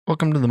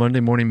Welcome to the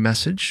Monday Morning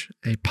Message,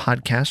 a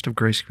podcast of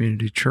Grace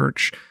Community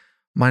Church.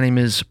 My name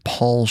is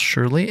Paul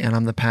Shirley, and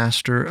I'm the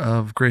pastor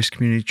of Grace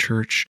Community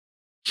Church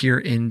here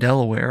in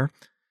Delaware.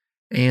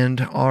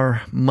 And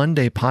our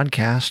Monday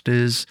podcast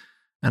is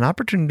an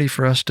opportunity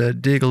for us to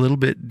dig a little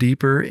bit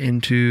deeper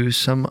into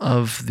some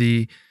of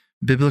the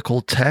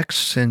biblical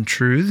texts and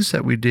truths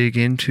that we dig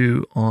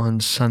into on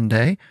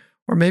Sunday,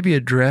 or maybe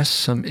address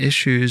some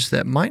issues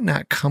that might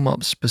not come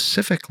up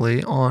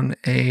specifically on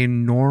a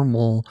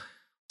normal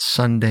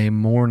Sunday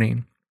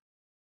morning.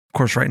 Of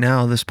course, right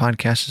now, this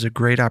podcast is a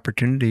great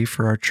opportunity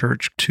for our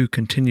church to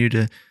continue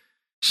to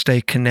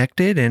stay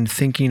connected and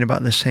thinking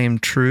about the same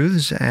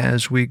truths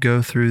as we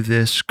go through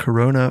this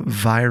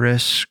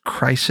coronavirus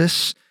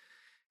crisis.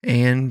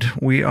 And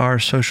we are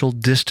social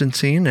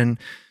distancing and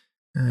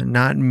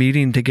not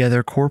meeting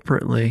together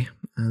corporately.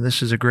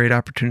 This is a great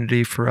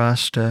opportunity for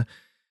us to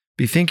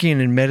be thinking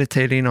and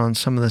meditating on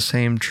some of the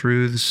same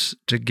truths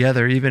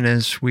together, even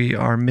as we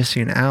are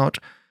missing out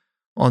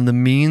on the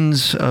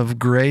means of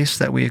grace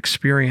that we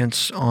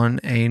experience on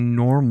a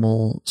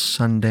normal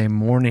Sunday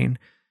morning.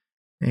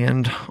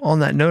 And on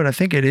that note, I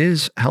think it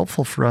is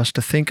helpful for us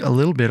to think a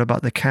little bit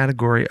about the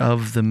category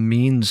of the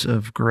means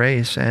of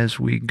grace as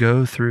we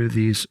go through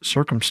these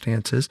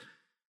circumstances.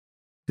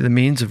 The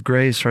means of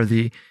grace are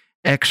the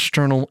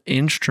external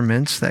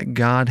instruments that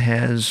God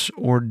has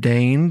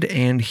ordained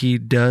and He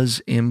does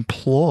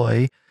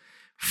employ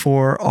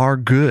for our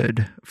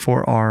good,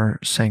 for our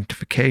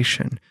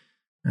sanctification.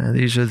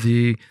 These are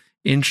the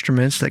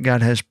instruments that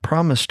God has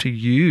promised to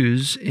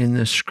use in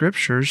the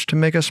Scriptures to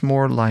make us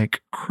more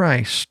like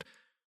Christ.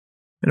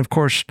 And of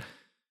course,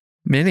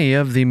 many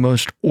of the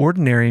most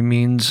ordinary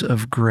means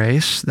of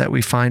grace that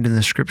we find in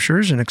the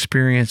Scriptures and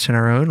experience in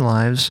our own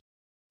lives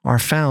are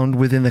found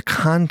within the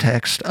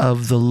context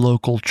of the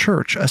local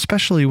church,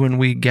 especially when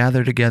we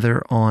gather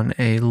together on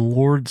a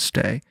Lord's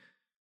Day.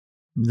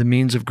 The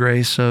means of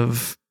grace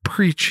of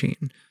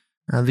preaching,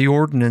 the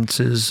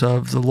ordinances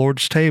of the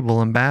Lord's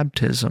table and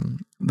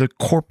baptism, the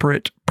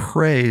corporate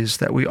praise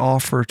that we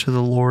offer to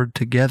the Lord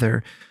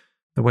together,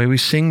 the way we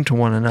sing to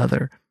one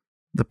another,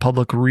 the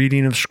public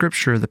reading of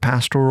Scripture, the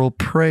pastoral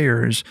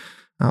prayers,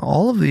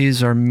 all of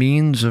these are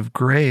means of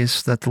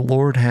grace that the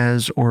Lord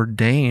has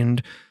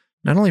ordained,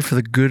 not only for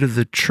the good of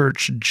the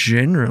church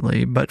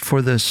generally, but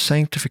for the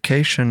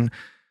sanctification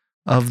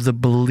of the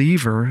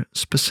believer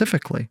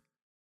specifically.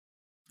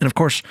 And of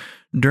course,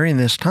 during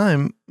this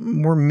time,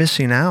 we're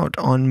missing out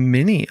on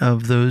many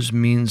of those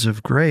means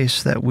of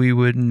grace that we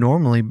would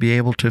normally be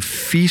able to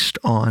feast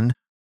on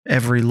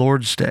every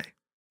Lord's Day.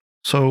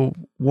 So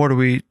what are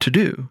we to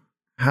do?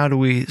 How do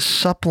we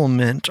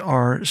supplement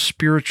our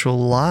spiritual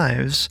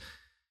lives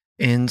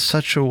in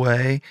such a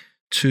way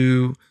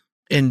to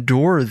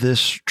endure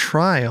this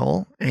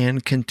trial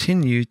and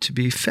continue to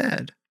be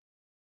fed?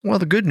 Well,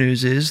 the good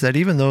news is that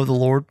even though the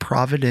Lord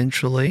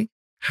providentially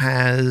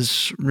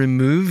has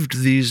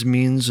removed these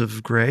means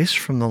of grace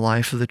from the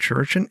life of the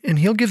church, and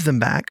He'll give them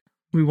back.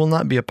 We will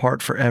not be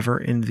apart forever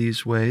in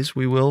these ways.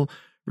 We will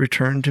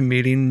return to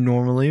meeting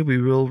normally.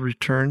 We will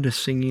return to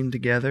singing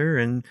together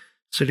and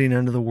sitting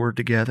under the Word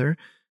together.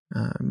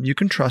 You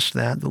can trust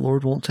that. The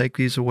Lord won't take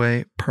these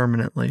away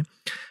permanently.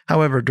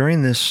 However,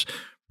 during this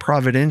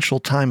providential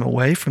time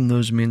away from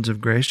those means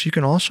of grace, you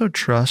can also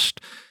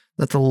trust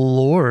that the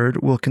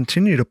Lord will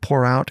continue to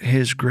pour out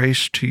His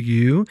grace to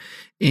you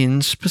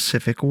in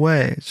specific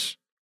ways.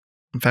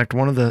 In fact,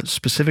 one of the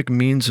specific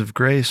means of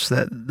grace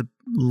that the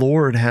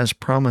Lord has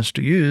promised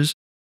to use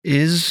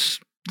is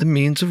the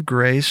means of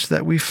grace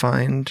that we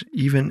find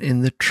even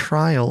in the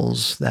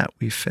trials that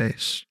we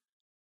face.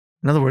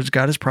 In other words,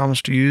 God has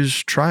promised to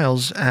use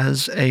trials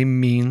as a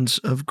means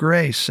of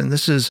grace. And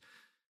this is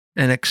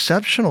an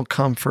exceptional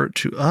comfort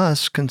to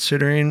us,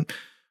 considering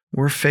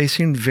we're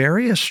facing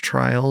various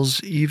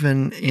trials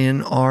even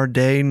in our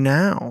day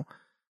now,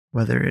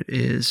 whether it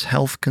is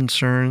health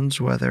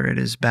concerns, whether it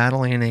is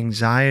battling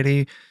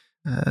anxiety.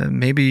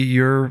 Maybe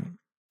you're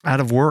out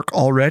of work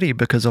already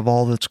because of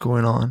all that's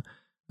going on.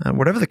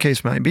 Whatever the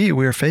case might be,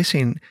 we are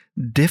facing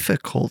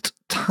difficult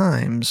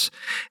times.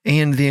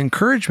 And the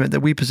encouragement that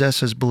we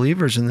possess as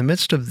believers in the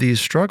midst of these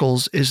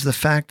struggles is the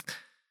fact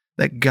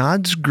that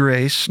God's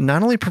grace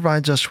not only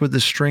provides us with the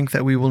strength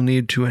that we will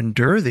need to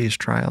endure these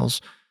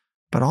trials,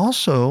 but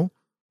also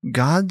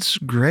God's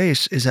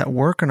grace is at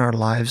work in our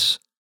lives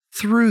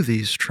through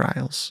these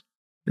trials.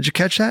 Did you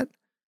catch that?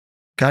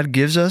 God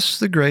gives us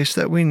the grace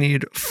that we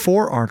need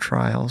for our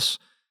trials,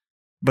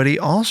 but He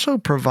also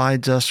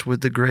provides us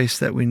with the grace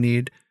that we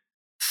need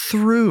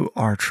through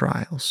our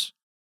trials.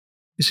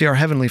 You see, our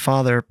Heavenly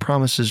Father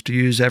promises to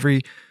use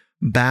every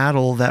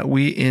battle that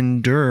we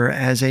endure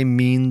as a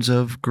means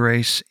of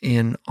grace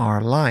in our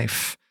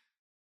life.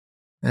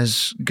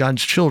 As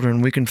God's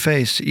children, we can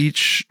face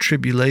each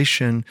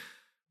tribulation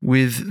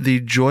with the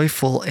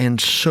joyful and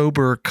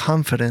sober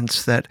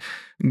confidence that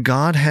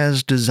God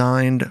has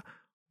designed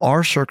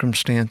our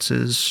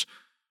circumstances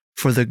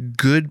for the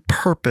good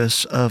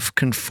purpose of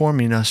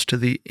conforming us to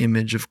the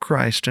image of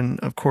Christ. And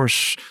of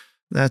course,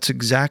 that's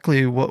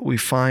exactly what we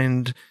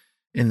find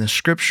in the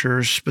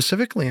scriptures,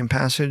 specifically in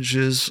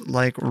passages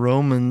like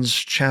Romans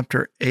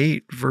chapter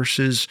 8,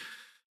 verses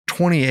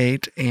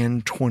 28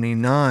 and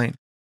 29.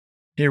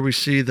 Here we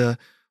see the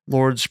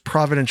Lord's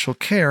providential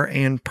care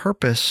and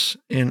purpose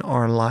in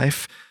our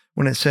life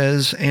when it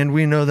says, "And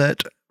we know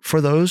that for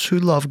those who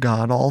love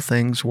God, all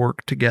things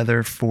work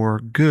together for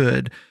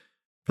good,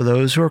 for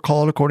those who are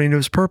called according to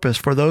his purpose.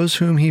 For those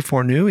whom he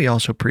foreknew, he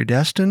also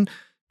predestined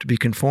to be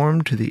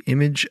conformed to the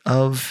image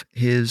of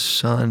his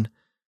Son,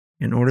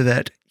 in order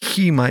that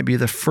he might be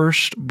the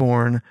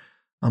firstborn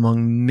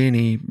among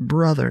many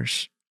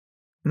brothers."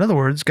 In other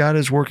words, God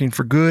is working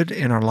for good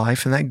in our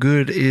life, and that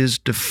good is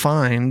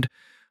defined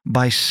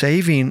by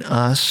saving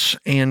us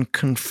and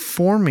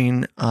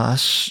conforming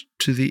us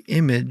to the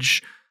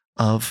image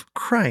of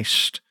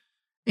Christ.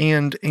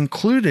 And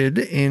included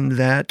in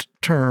that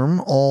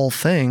term, all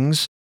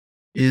things,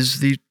 is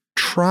the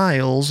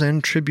trials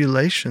and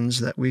tribulations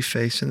that we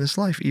face in this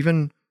life,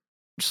 even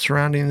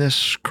surrounding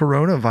this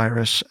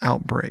coronavirus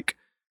outbreak.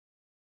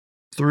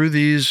 Through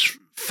these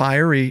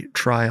fiery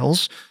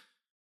trials,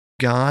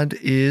 God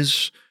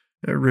is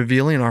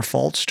revealing our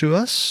faults to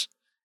us,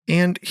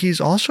 and he's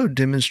also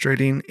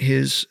demonstrating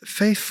his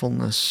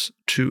faithfulness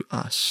to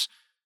us.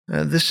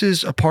 This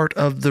is a part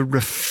of the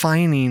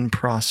refining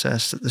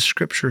process that the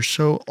scripture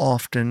so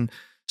often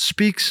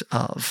speaks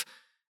of.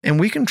 And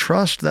we can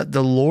trust that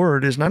the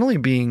Lord is not only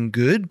being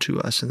good to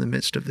us in the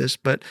midst of this,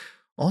 but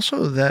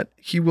also that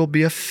he will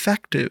be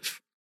effective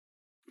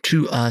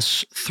to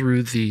us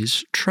through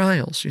these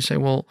trials. You say,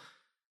 well,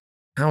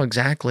 how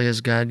exactly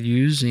is God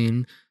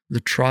using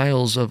the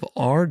trials of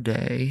our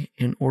day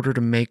in order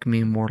to make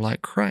me more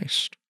like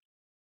Christ?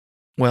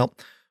 Well,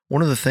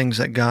 one of the things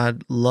that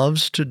God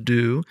loves to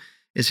do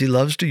is he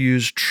loves to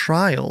use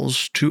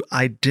trials to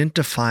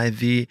identify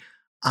the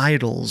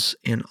idols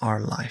in our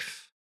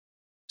life.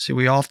 See,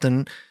 we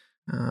often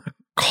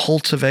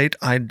cultivate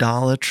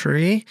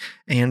idolatry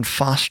and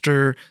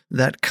foster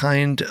that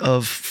kind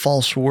of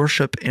false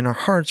worship in our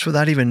hearts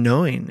without even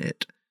knowing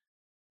it.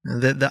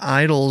 The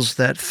idols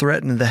that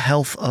threaten the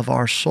health of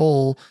our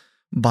soul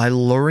by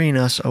luring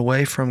us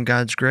away from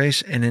God's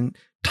grace and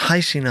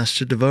enticing us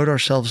to devote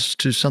ourselves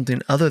to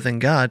something other than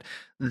God,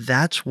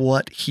 that's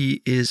what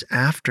he is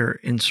after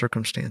in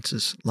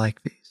circumstances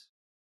like these.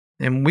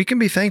 And we can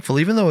be thankful,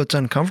 even though it's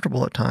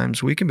uncomfortable at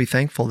times, we can be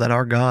thankful that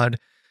our God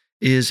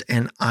is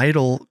an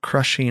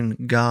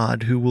idol-crushing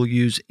God who will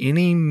use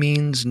any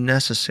means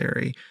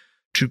necessary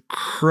to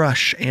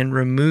crush and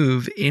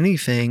remove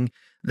anything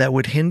that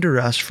would hinder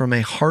us from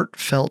a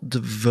heartfelt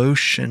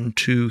devotion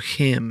to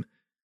him.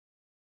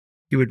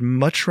 He would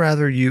much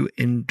rather you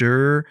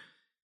endure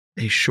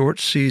a short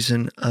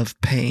season of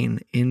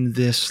pain in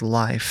this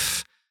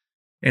life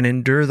and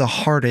endure the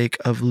heartache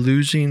of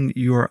losing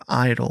your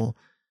idol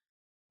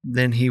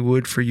than he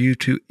would for you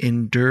to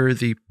endure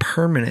the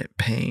permanent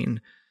pain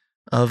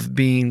of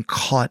being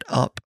caught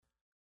up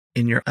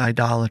in your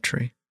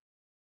idolatry.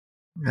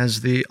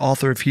 As the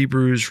author of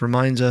Hebrews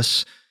reminds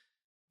us,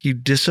 he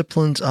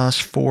disciplines us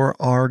for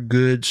our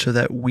good so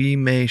that we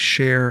may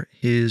share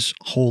his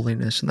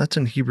holiness. And that's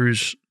in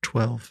Hebrews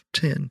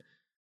 12:10.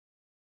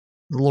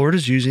 The Lord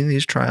is using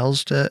these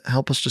trials to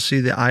help us to see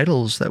the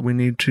idols that we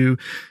need to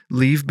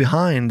leave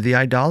behind, the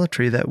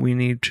idolatry that we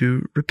need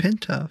to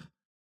repent of.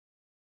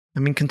 I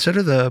mean,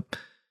 consider the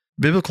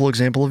biblical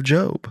example of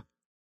Job.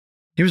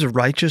 He was a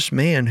righteous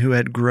man who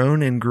had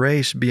grown in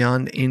grace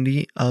beyond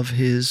any of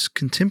his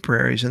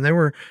contemporaries, and there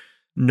were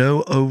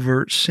no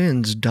overt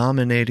sins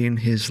dominating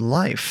his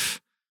life.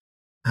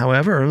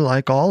 However,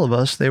 like all of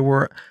us, there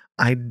were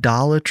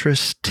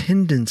idolatrous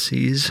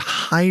tendencies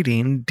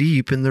hiding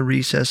deep in the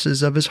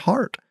recesses of his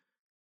heart.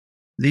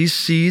 These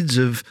seeds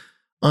of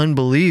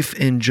unbelief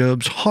in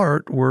Job's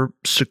heart were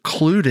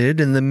secluded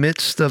in the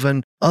midst of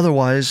an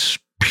otherwise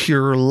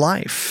pure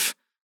life.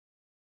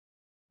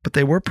 But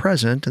they were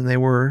present and they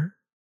were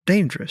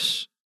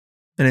dangerous.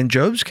 And in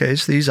Job's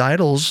case, these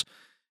idols,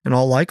 in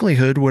all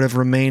likelihood, would have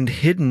remained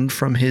hidden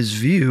from his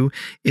view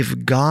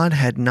if God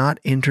had not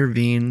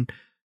intervened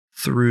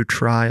through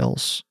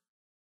trials.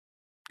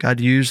 God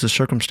used the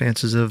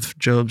circumstances of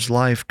Job's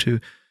life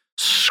to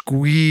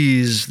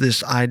squeeze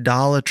this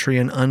idolatry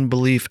and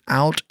unbelief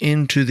out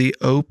into the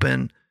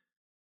open.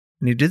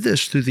 And he did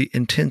this through the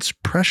intense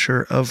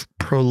pressure of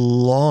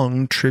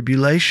prolonged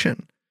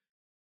tribulation.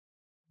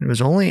 It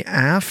was only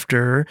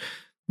after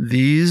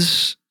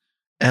these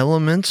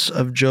elements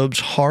of Job's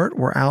heart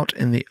were out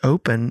in the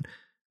open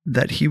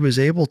that he was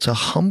able to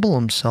humble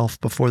himself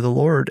before the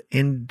Lord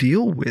and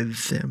deal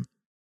with them.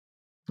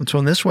 And so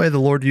in this way, the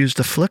Lord used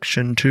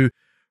affliction to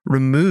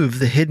remove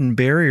the hidden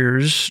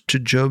barriers to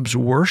Job's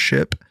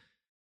worship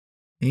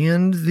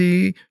and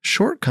the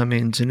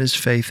shortcomings in his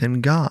faith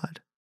in God.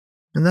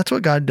 And that's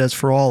what God does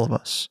for all of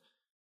us.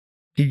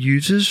 He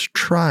uses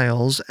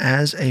trials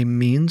as a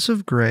means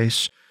of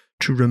grace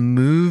to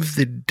remove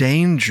the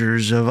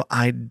dangers of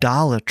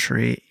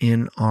idolatry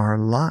in our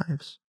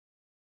lives.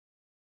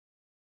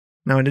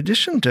 Now, in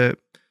addition to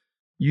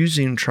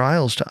using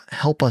trials to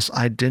help us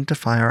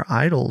identify our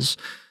idols,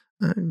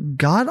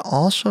 God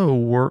also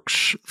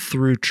works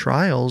through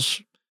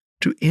trials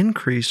to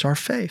increase our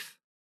faith.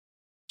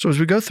 So as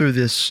we go through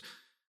this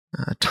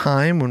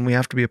time when we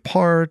have to be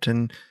apart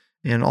and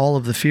all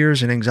of the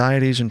fears and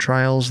anxieties and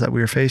trials that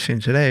we are facing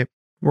today,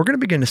 we're going to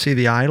begin to see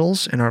the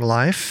idols in our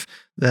life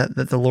that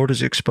the Lord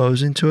is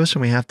exposing to us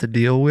and we have to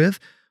deal with.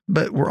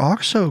 But we're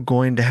also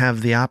going to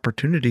have the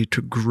opportunity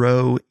to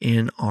grow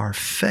in our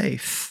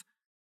faith.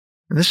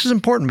 And this is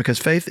important because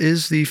faith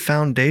is the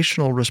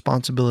foundational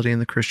responsibility in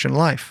the Christian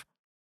life.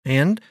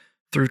 And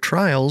through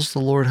trials, the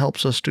Lord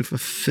helps us to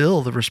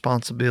fulfill the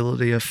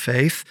responsibility of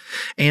faith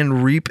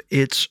and reap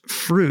its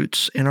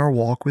fruits in our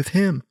walk with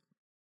Him.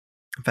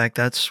 In fact,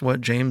 that's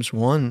what James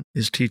 1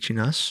 is teaching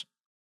us.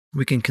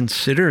 We can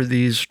consider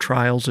these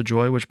trials a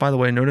joy, which, by the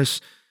way, notice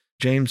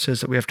James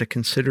says that we have to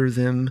consider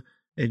them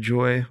a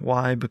joy.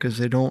 Why? Because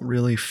they don't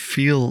really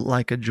feel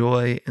like a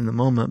joy in the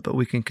moment, but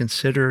we can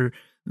consider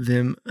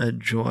them a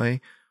joy.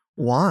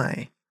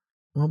 Why?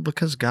 Well,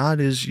 because God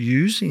is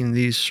using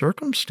these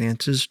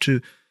circumstances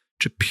to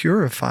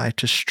purify,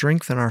 to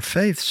strengthen our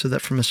faith so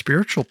that from a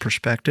spiritual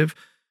perspective,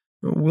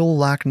 we'll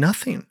lack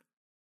nothing.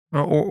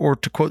 Or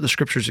to quote the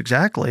scriptures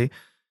exactly,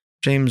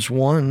 James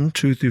 1,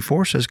 2 through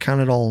 4 says,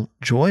 "Count it all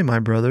joy, my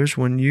brothers,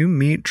 when you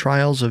meet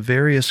trials of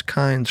various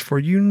kinds, for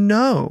you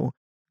know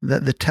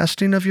that the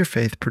testing of your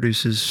faith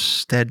produces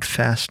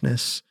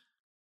steadfastness.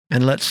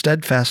 And let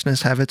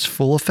steadfastness have its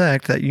full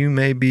effect, that you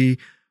may be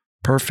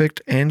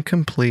perfect and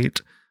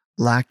complete,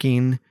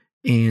 lacking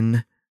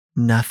in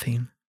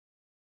nothing."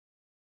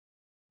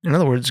 In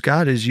other words,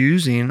 God is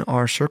using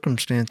our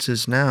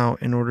circumstances now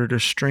in order to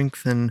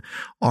strengthen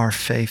our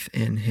faith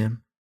in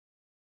Him.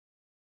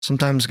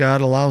 Sometimes God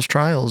allows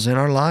trials in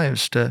our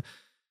lives to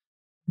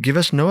give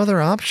us no other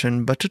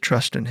option but to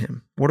trust in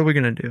Him. What are we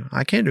going to do?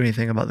 I can't do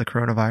anything about the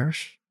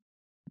coronavirus.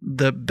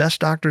 The best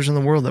doctors in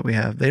the world that we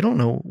have, they don't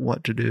know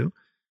what to do.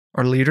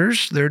 Our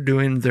leaders, they're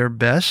doing their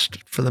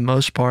best for the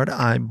most part,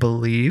 I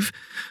believe,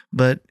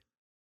 but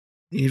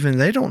even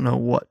they don't know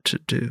what to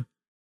do.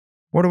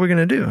 What are we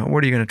going to do?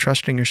 What are you going to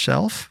trust in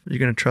yourself? Are you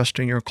going to trust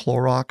in your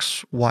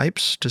Clorox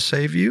wipes to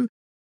save you?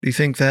 Do you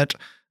think that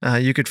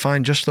you could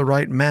find just the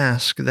right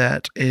mask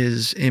that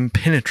is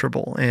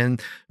impenetrable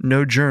and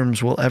no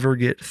germs will ever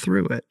get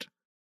through it?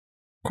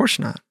 Of course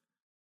not.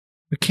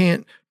 We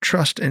can't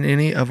trust in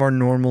any of our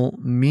normal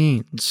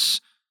means.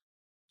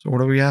 So what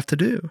do we have to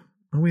do?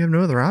 Well, we have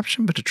no other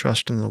option but to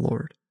trust in the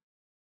Lord.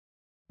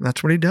 And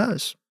that's what He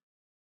does.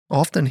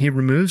 Often He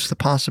removes the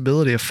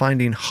possibility of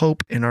finding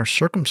hope in our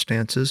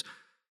circumstances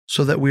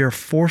so that we are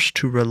forced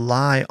to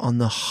rely on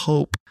the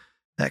hope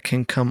that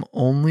can come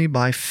only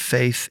by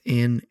faith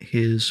in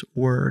His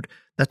Word.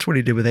 That's what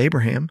He did with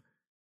Abraham.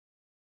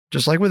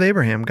 Just like with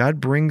Abraham, God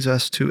brings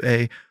us to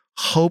a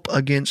hope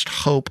against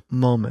hope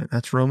moment.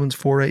 That's Romans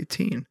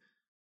 4:18.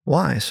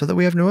 Why? So that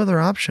we have no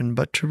other option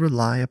but to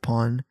rely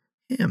upon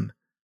Him.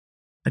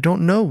 I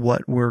don't know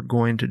what we're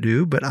going to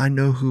do, but I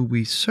know who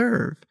we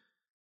serve.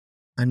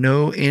 I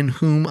know in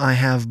whom I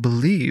have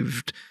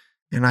believed,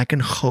 and I can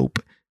hope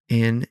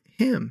in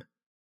Him.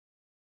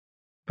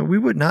 But we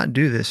would not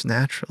do this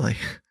naturally.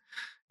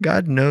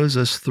 God knows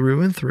us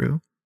through and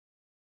through.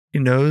 He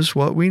knows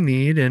what we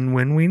need and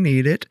when we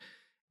need it,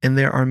 and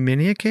there are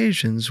many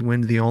occasions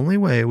when the only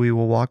way we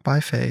will walk by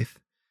faith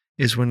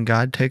is when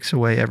God takes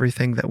away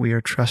everything that we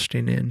are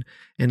trusting in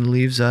and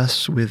leaves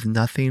us with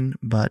nothing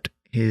but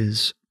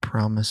His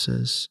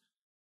promises.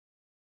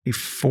 He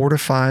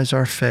fortifies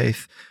our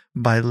faith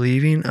by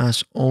leaving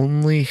us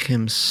only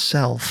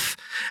Himself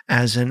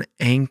as an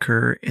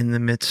anchor in the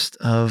midst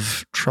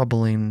of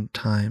troubling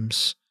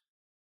times.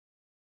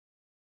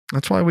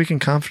 That's why we can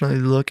confidently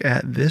look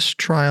at this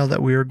trial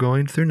that we are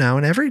going through now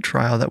and every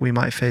trial that we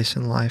might face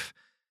in life,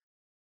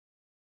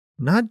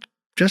 not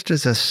just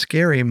as a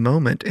scary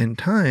moment in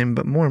time,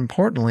 but more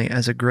importantly,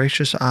 as a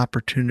gracious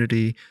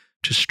opportunity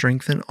to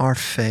strengthen our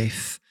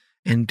faith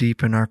and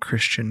deepen our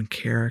Christian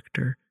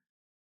character.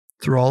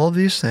 Through all of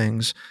these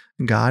things,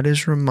 God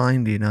is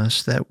reminding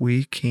us that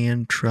we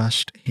can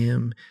trust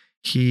Him.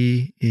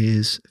 He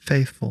is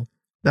faithful.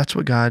 That's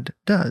what God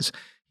does.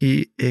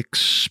 He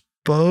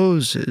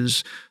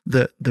exposes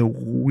the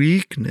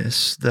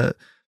weakness, the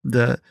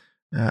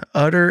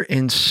utter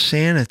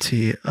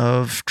insanity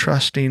of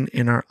trusting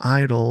in our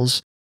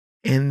idols,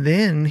 and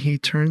then He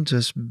turns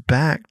us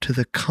back to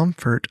the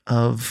comfort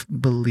of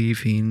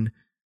believing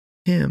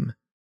Him.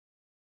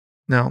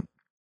 Now,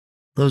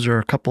 those are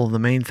a couple of the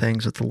main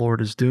things that the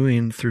Lord is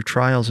doing through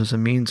trials as a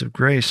means of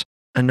grace.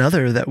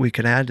 Another that we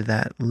could add to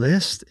that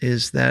list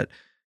is that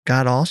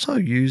God also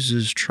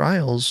uses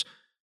trials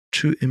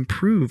to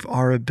improve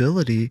our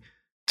ability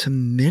to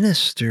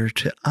minister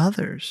to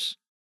others.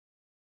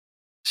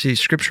 See,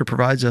 Scripture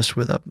provides us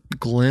with a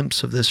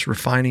glimpse of this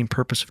refining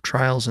purpose of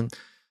trials in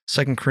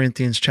 2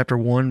 Corinthians chapter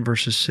 1,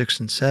 verses 6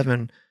 and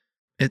 7.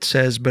 It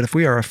says, "But if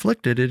we are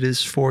afflicted, it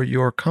is for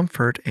your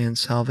comfort and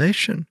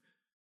salvation.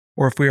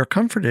 Or if we are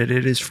comforted,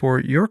 it is for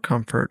your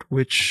comfort,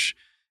 which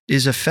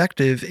is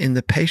effective in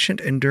the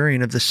patient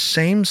enduring of the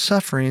same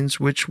sufferings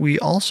which we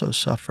also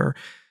suffer.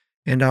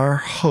 And our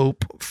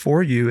hope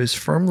for you is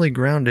firmly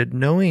grounded,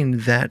 knowing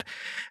that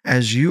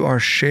as you are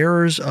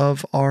sharers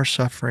of our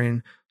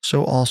suffering,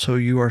 so also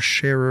you are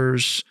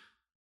sharers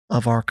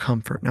of our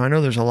comfort. Now, I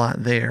know there's a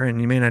lot there,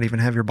 and you may not even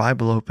have your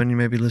Bible open. You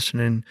may be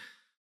listening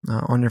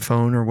on your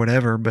phone or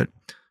whatever, but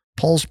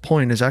Paul's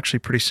point is actually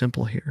pretty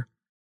simple here.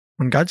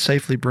 When God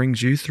safely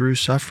brings you through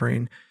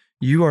suffering,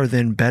 you are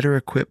then better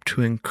equipped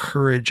to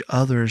encourage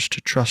others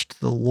to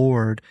trust the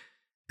Lord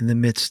in the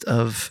midst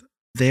of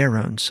their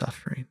own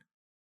suffering.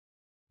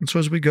 And so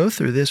as we go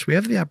through this, we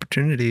have the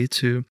opportunity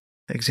to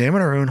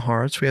examine our own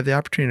hearts. We have the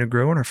opportunity to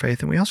grow in our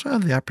faith, and we also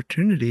have the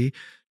opportunity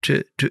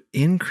to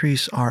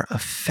increase our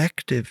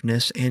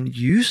effectiveness and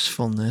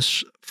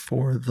usefulness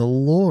for the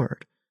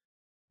Lord.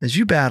 As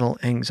you battle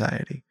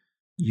anxiety,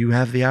 you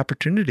have the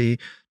opportunity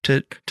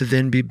to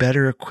then be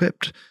better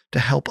equipped to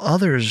help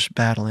others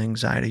battle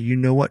anxiety. You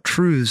know what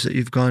truths that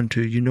you've gone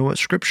to. You know what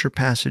scripture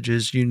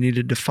passages you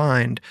needed to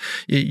find.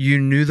 You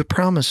knew the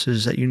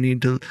promises that you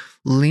need to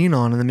lean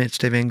on in the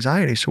midst of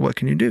anxiety. So what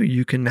can you do?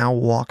 You can now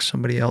walk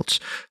somebody else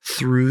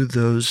through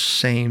those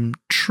same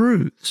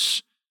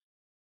truths.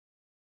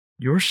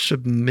 Your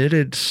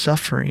submitted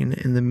suffering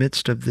in the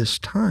midst of this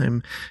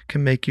time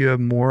can make you a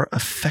more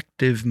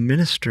effective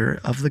minister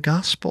of the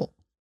gospel.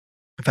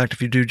 In fact,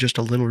 if you do just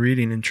a little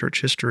reading in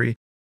church history,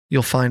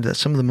 you'll find that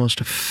some of the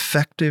most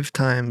effective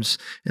times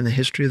in the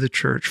history of the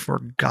church for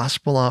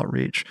gospel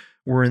outreach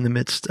were in the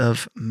midst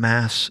of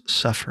mass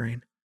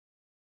suffering.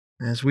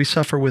 As we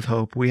suffer with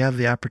hope, we have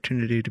the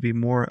opportunity to be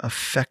more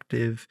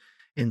effective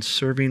in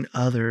serving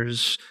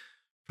others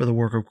for the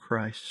work of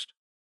Christ.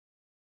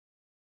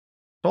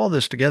 All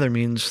this together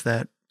means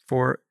that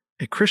for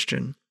a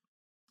Christian,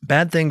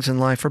 bad things in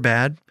life are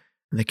bad,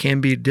 and they can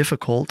be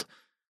difficult,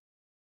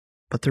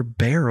 but they're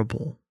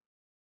bearable.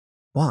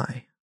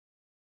 Why?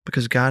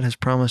 Because God has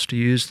promised to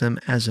use them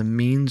as a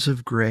means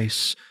of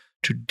grace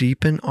to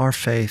deepen our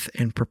faith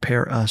and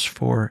prepare us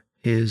for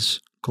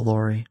His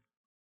glory.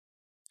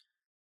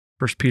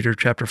 1 Peter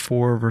chapter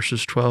 4,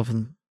 verses 12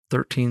 and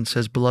 13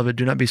 says, "Beloved,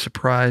 do not be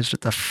surprised at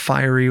the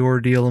fiery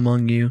ordeal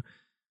among you,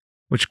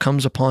 which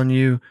comes upon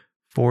you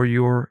for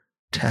your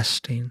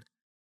testing,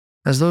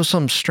 as though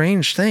some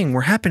strange thing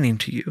were happening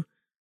to you.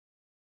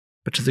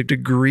 But to the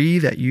degree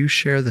that you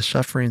share the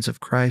sufferings of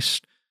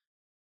Christ,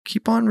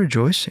 keep on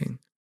rejoicing,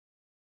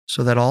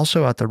 so that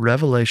also at the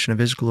revelation of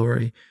His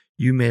glory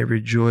you may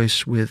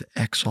rejoice with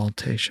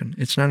exaltation."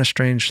 It's not a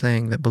strange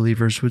thing that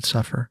believers would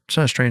suffer. It's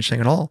not a strange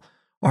thing at all.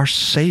 Our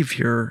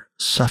Savior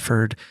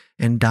suffered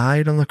and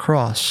died on the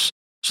cross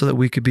so that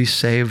we could be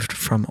saved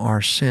from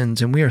our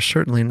sins, and we are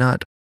certainly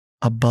not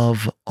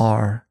above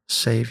our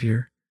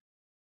Savior.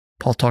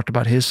 Paul talked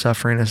about his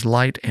suffering as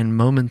light and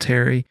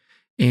momentary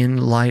in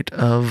light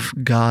of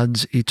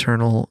God's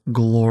eternal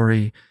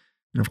glory.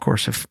 And of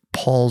course, if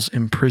Paul's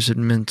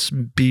imprisonments,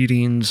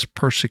 beatings,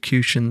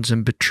 persecutions,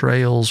 and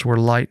betrayals were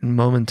light and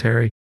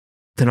momentary,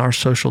 then our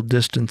social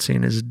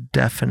distancing is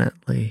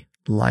definitely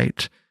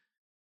light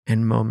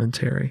and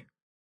momentary.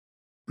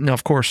 Now,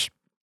 of course,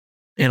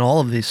 in all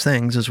of these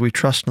things, as we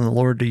trust in the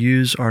Lord to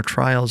use our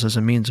trials as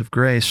a means of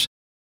grace,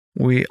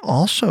 we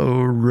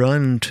also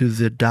run to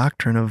the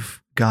doctrine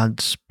of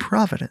God's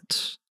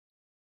providence.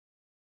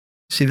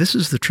 See, this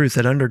is the truth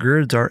that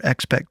undergirds our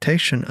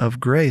expectation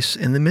of grace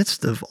in the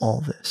midst of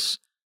all this.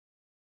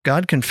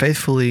 God can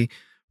faithfully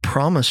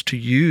promise to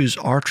use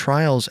our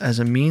trials as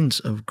a means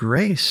of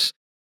grace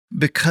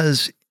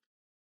because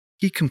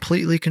He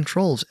completely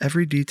controls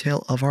every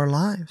detail of our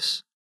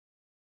lives.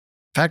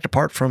 In fact,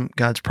 apart from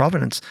God's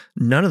providence,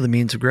 none of the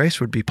means of grace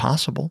would be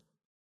possible.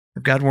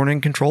 If God weren't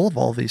in control of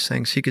all these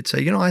things, He could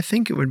say, I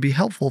think it would be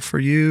helpful for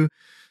you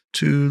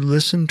to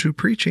listen to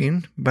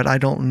preaching, but I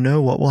don't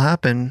know what will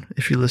happen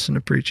if you listen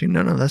to preaching.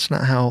 No, that's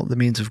not how the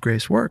means of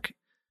grace work.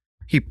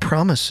 He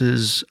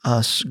promises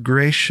us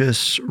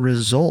gracious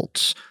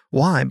results.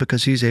 Why?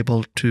 Because He's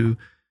able to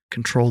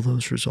control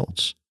those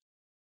results.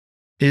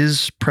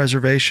 His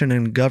preservation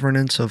and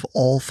governance of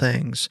all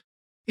things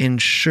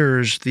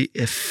ensures the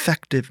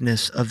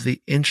effectiveness of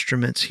the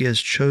instruments He has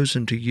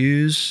chosen to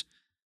use,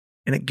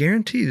 and it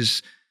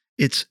guarantees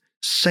its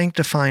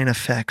sanctifying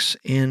effects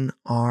in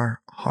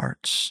our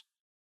hearts.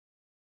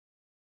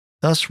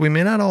 Thus, we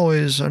may not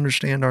always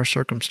understand our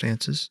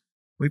circumstances.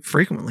 We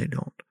frequently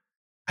don't.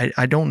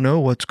 I don't know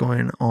what's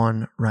going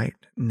on right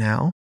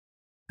now.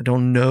 I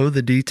don't know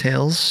the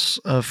details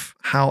of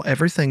how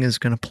everything is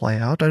going to play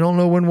out. I don't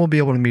know when we'll be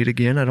able to meet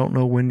again. I don't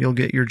know when you'll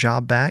get your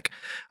job back.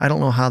 I don't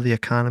know how the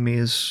economy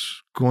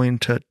is going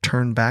to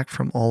turn back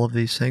from all of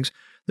these things.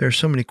 There are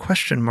so many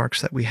question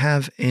marks that we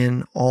have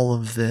in all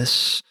of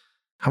this.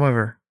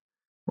 However,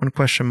 one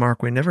question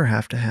mark we never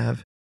have to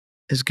have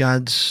is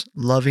God's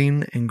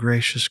loving and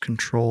gracious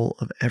control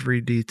of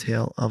every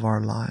detail of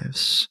our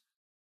lives.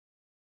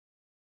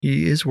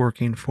 He is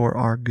working for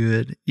our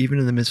good, even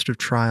in the midst of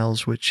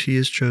trials which He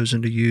has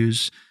chosen to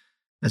use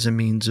as a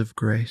means of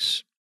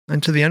grace.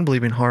 And to the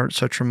unbelieving heart,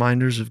 such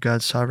reminders of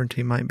God's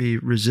sovereignty might be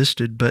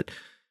resisted, but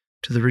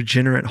to the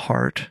regenerate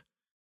heart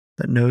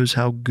that knows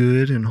how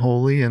good and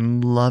holy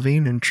and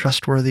loving and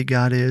trustworthy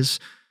God is,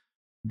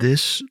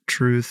 This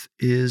truth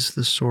is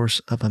the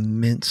source of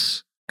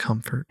immense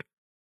comfort.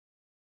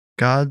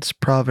 God's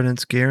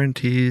providence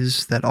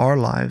guarantees that our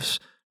lives,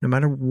 no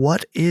matter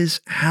what is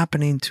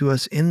happening to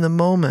us in the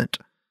moment,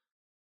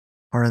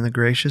 are in the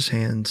gracious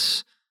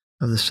hands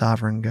of the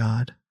sovereign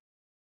God.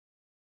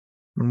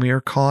 When we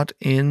are caught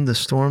in the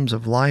storms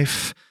of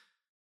life,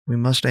 we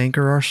must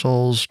anchor our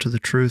souls to the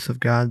truth of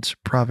God's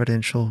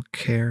providential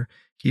care.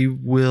 He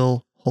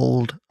will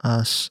hold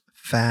us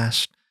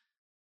fast.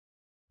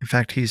 In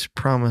fact, He's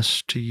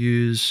promised to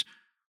use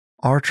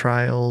our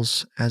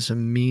trials as a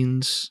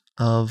means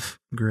of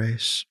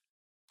grace.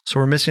 So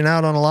we're missing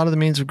out on a lot of the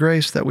means of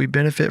grace that we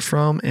benefit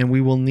from, and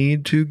we will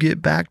need to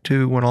get back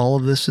to when all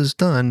of this is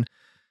done.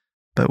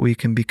 But we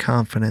can be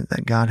confident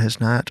that God has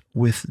not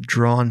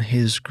withdrawn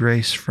His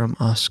grace from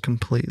us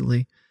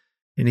completely.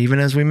 And even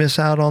as we miss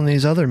out on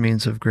these other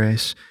means of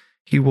grace,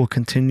 He will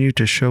continue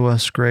to show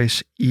us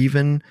grace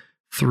even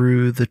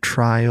through the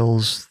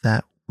trials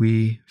that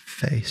we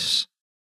face.